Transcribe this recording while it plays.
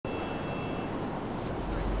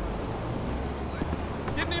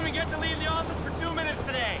get to leave the office for 2 minutes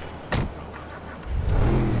today.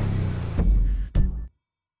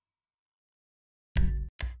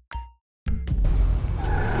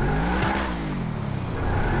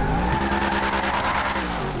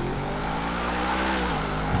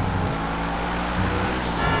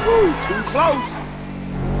 Woo, too close.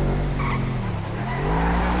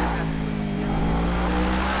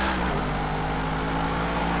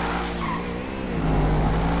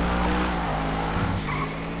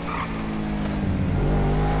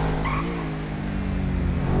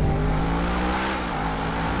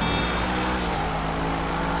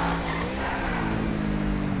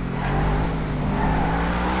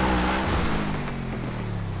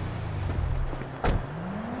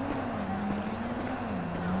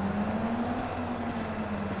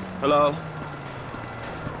 Hello?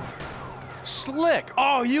 Slick!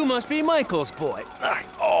 Oh, you must be Michael's boy. Ugh.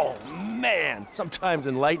 Oh, man. Sometimes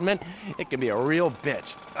enlightenment, it can be a real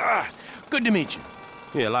bitch. Ugh. Good to meet you.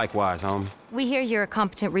 Yeah, likewise, homie. We hear you're a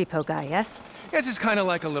competent repo guy, yes? This is kind of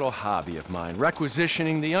like a little hobby of mine,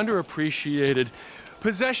 requisitioning the underappreciated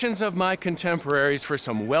possessions of my contemporaries for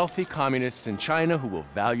some wealthy communists in China who will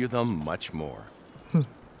value them much more.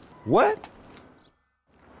 What?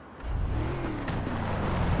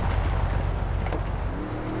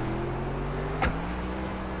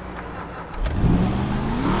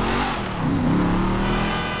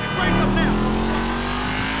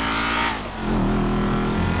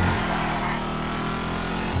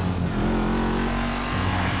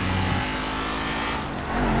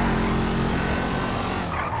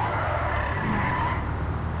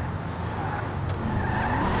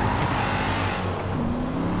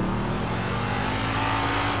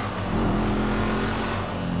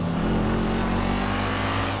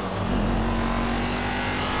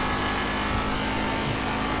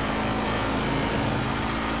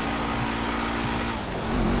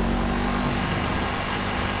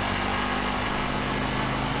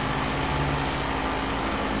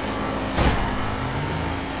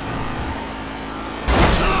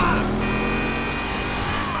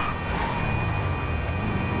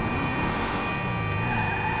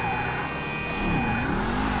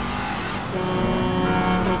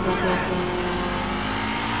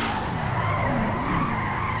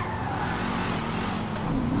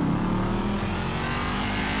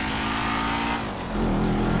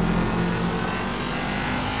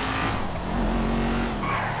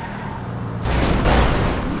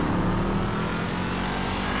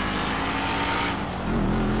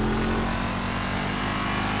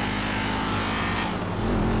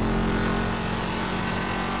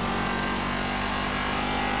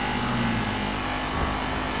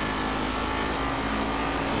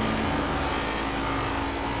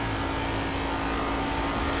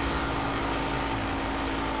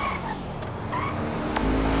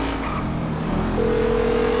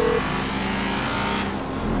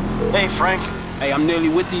 Hey, Frank. Hey, I'm nearly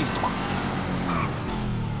with these.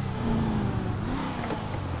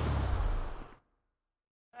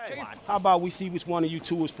 Hey, how about we see which one of you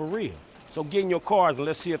two is for real? So get in your cars and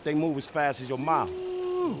let's see if they move as fast as your mouth.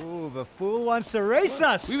 Ooh, the fool wants to race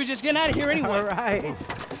us. We were just getting out of here anyway. All right.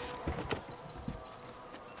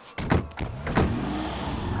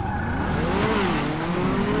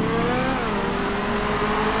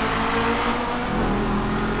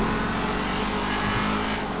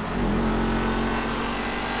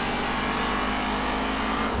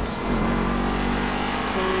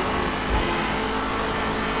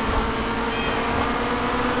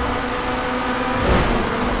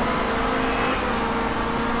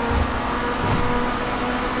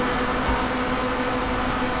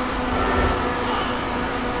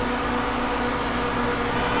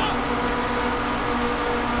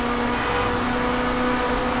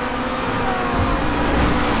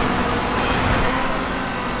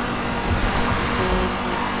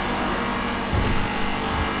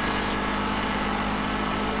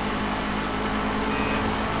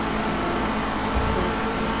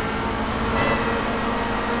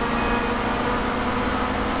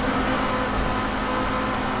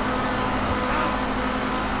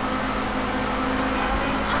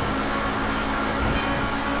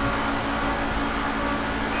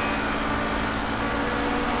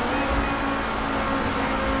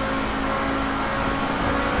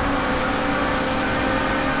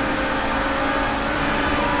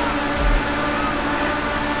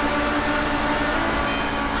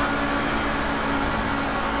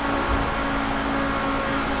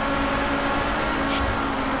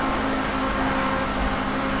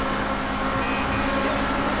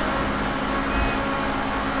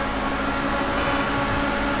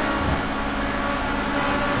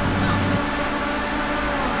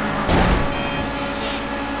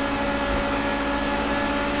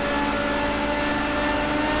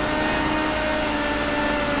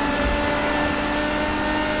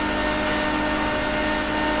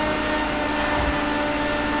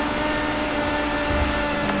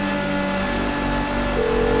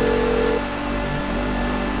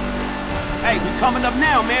 Coming up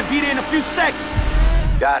now, man. Be there in a few seconds.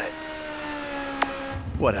 Got it.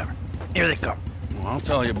 Whatever. Here they come. Well, I'll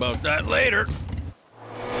tell you about that later.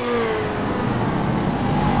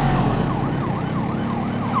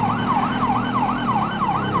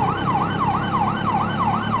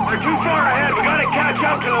 They're too far ahead. We gotta catch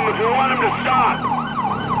up to them if we want them to stop.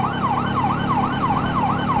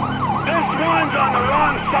 This one's on the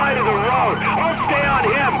wrong side of the road. I'll stay on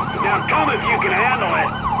him. Now come if you can handle it.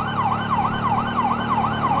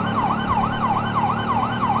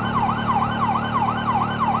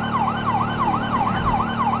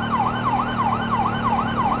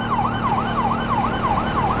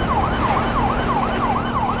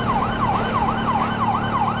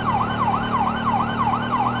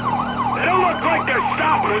 They don't look like they're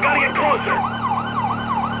stopping. We gotta get closer.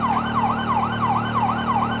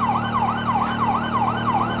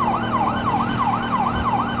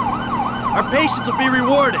 Our patience will be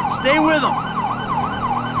rewarded. Stay with them.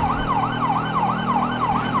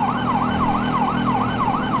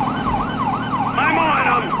 I'm on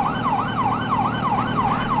them.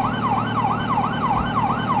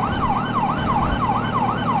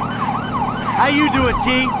 How you doing,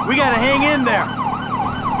 T? We gotta hang in there.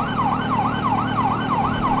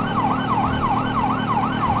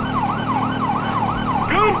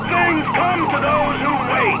 Good things come to those who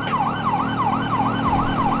wait.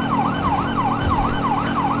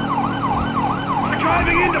 We're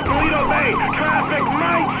driving into Polito Bay. Traffic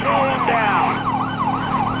might slow them down.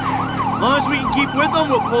 As long as we can keep with them,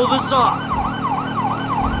 we'll pull this off.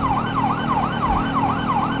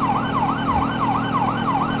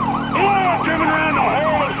 Oh, I've driven around the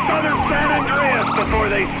whole of southern San Andreas before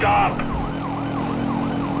they stop.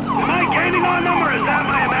 Am I gaining on them, or is that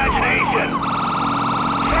my imagination?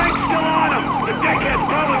 Frank's still on them. The dickheads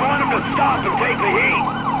probably want him to stop and take the heat.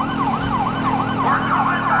 We're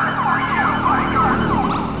coming back for you, Micah.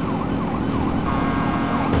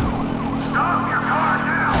 Stop your car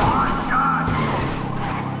now, on God.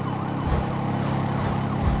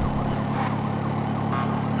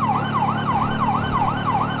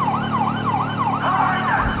 Find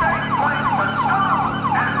a safe place to stop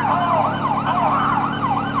and pull over.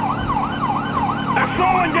 They're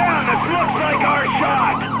slowing down. This looks like our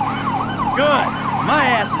shot. Good. My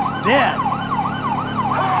ass is dead.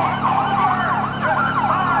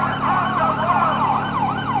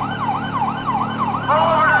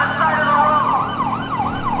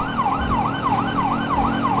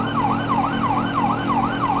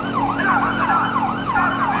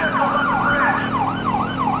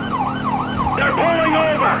 They're pulling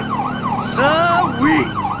over.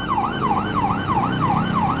 Sweet.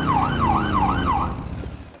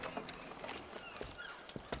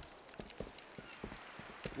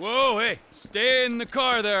 Whoa, hey, stay in the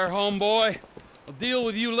car there, homeboy. I'll deal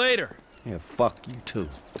with you later. Yeah, fuck you too.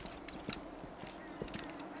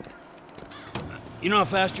 You know how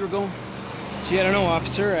fast you were going? Gee, I don't know,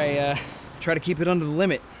 officer. I try to keep it under the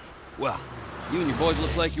limit. Well, you and your boys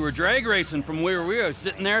look like you were drag racing from where we were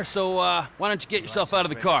sitting there, so why don't you get yourself out of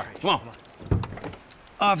the car? Come on.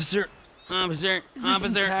 Officer, Officer, is this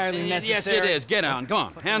officer. entirely Yes, necessary? it is. Get on. Come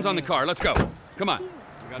on. Hands on the car. Let's go. Come on.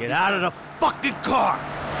 Get out of the fucking car.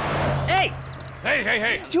 Hey! Hey, hey,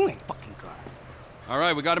 hey. Doing? Fucking car. All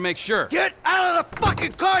right, we got to make sure. Get out of the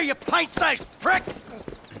fucking car, you pint-sized prick!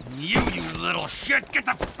 You little shit. Get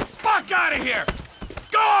the fuck out of here.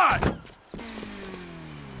 Go on.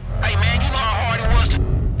 Hey man, you know how hard it was to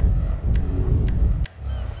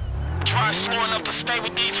drive slow enough to stay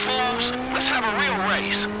with these fools? Let's have a real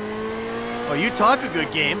race. Oh, you talk a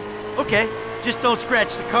good game. Okay, just don't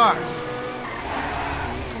scratch the cars.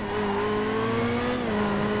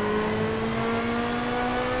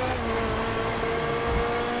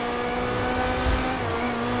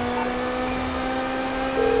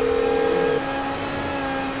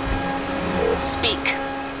 Speak.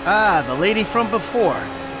 Ah, the lady from before.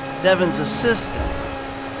 Devin's assistant.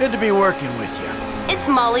 Good to be working with you. It's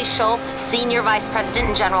Molly Schultz, Senior Vice President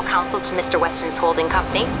and General Counsel to Mr. Weston's holding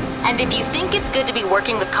company. And if you think it's good to be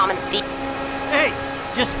working with common thief... Hey,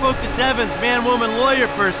 just spoke to Devin's man-woman lawyer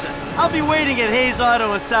person. I'll be waiting at Hayes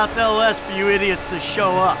Auto in South LS for you idiots to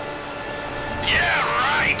show up. Yeah,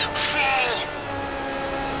 right, fool.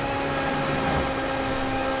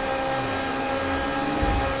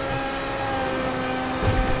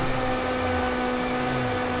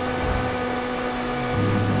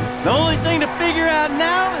 The only thing to figure out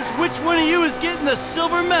now is which one of you is getting the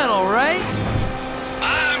silver medal, right?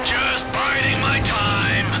 I'm just biding my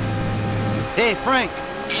time. Hey, Frank.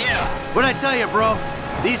 Yeah. What'd I tell you, bro?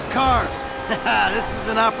 These cars. This is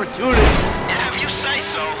an opportunity. Have you say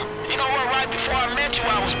so. You know what, right before I met you,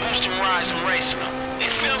 I was boosting rides and racing them.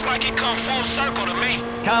 It feels like it come full circle to me.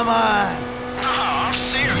 Come on. No, I'm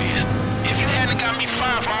serious. If you hadn't got me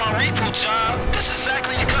fired from my repo job, this is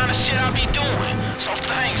exactly the kind of shit I be doing. So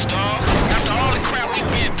thanks, dawg. After all the crap we've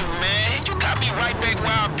been through, man, you got me right back where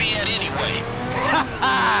I be at anyway. Ha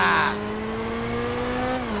ha!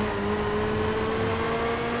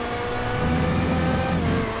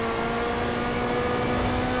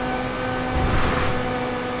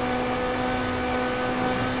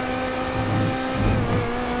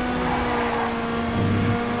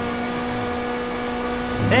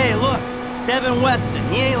 Hey, look, Devin Weston.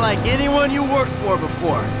 He ain't like anyone you worked for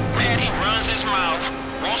before. Man, he runs his mouth,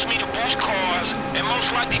 wants me to boost cars, and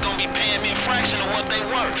most likely gonna be paying me a fraction of what they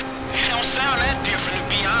worth. He don't sound that different, to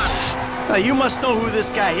be honest. Now, you must know who this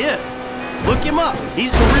guy is. Look him up.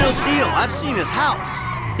 He's the real deal. I've seen his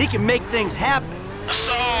house. He can make things happen.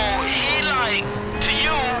 So, he like, to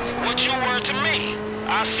you, what you were to me.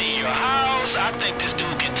 I see your house, I think this dude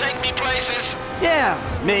can take me places. Yeah,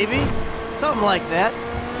 maybe. Something like that.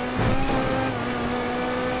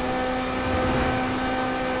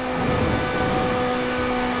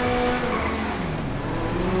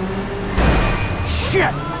 Shit!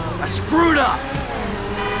 I screwed up!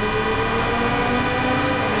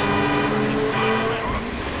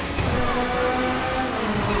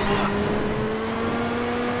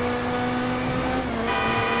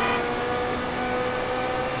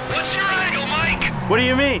 What's your angle, Mike? What do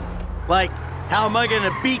you mean? Like, how am I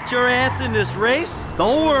gonna beat your ass in this race?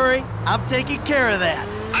 Don't worry, I'm taking care of that.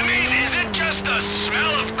 I mean, is it just the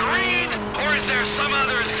smell of green? Or is there some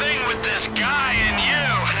other thing with this guy and you?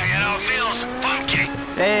 You know, feels funky.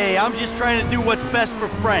 Hey, I'm just trying to do what's best for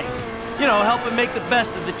Frank. You know, help him make the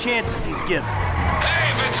best of the chances he's given.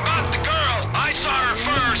 Hey, if it's about the girl, I saw her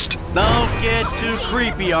first. Don't get too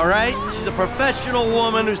creepy, all right? She's a professional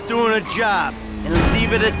woman who's doing a job. And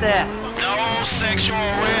leave it at that. No sexual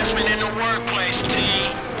harassment in the workplace, T.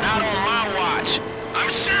 Not on my watch. I'm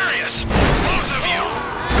serious. Both of you.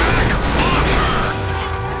 Back off her.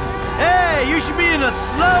 Hey, you should be in a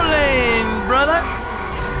slow lane, brother.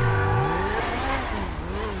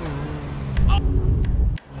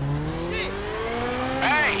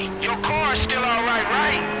 Hey, your car's still all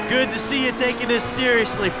right? Good to see you taking this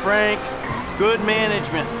seriously, Frank. Good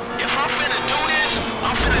management. If I'm finna do this,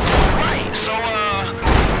 I'm finna do it right. So,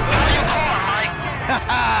 how your car, Mike?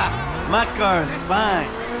 Haha, my car's fine.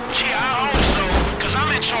 Yeah, I hope so, cause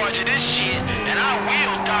I'm in charge of this shit, and I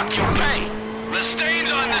will dock your pay. The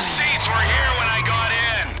stains on the seats were here when I got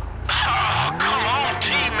in. Oh, come on,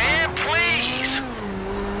 T-Man, please.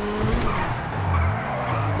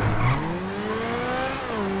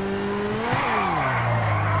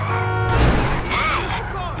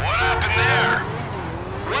 What happened there?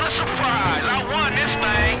 What a surprise! I won this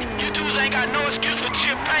thing. You dudes ain't got no excuse for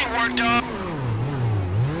chip paint work, dog.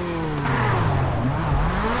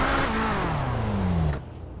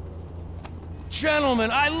 Gentlemen,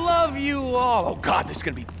 I love you all. Oh God, this is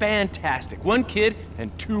gonna be fantastic. One kid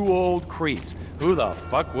and two old creeps. Who the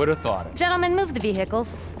fuck would have thought it? Gentlemen, move the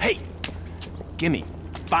vehicles. Hey, gimme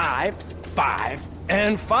 5, 5,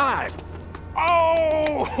 and 5.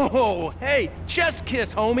 Oh, hey, chest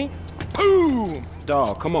kiss, homie. Boom!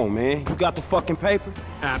 Dawg, come on, man. You got the fucking paper?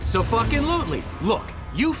 Abso-fucking-lutely. Look,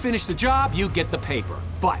 you finish the job, you get the paper.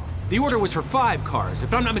 But the order was for 5 cars.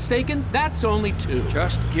 If I'm not mistaken, that's only 2.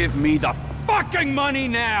 Just give me the fucking money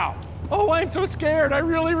now! Oh, I'm so scared. I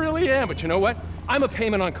really, really am. But you know what? I'm a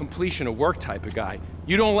payment on completion of work type of guy.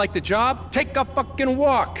 You don't like the job? Take a fucking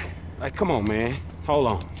walk. Like, come on, man. Hold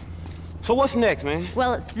on. So what's next, man?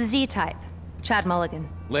 Well, it's the Z-type. Chad Mulligan.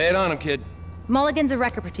 Lay it on him, kid. Mulligan's a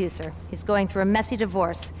record producer. He's going through a messy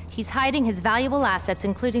divorce. He's hiding his valuable assets,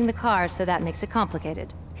 including the car, so that makes it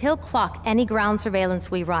complicated. He'll clock any ground surveillance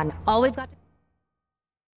we run. All we've got to